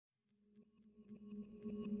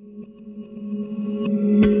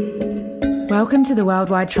Welcome to the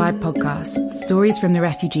Worldwide Tribe podcast, Stories from the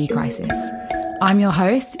Refugee Crisis. I'm your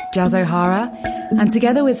host, Jazz O'Hara, and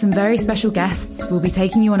together with some very special guests, we'll be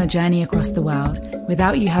taking you on a journey across the world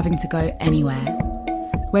without you having to go anywhere.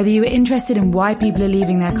 Whether you are interested in why people are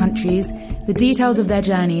leaving their countries, the details of their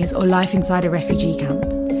journeys, or life inside a refugee camp,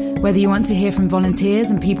 whether you want to hear from volunteers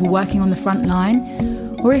and people working on the front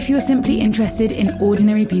line, or if you are simply interested in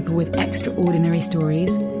ordinary people with extraordinary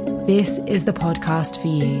stories, this is the podcast for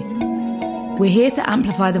you. We're here to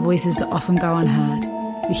amplify the voices that often go unheard,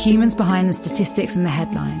 the humans behind the statistics and the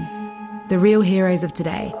headlines, the real heroes of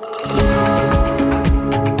today.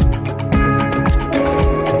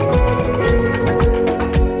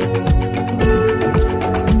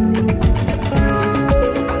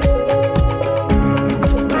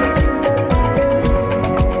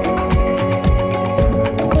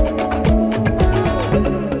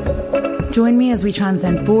 Join me as we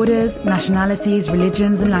transcend borders, nationalities,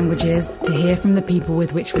 religions and languages to hear from the people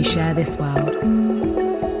with which we share this world.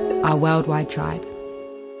 Our worldwide tribe.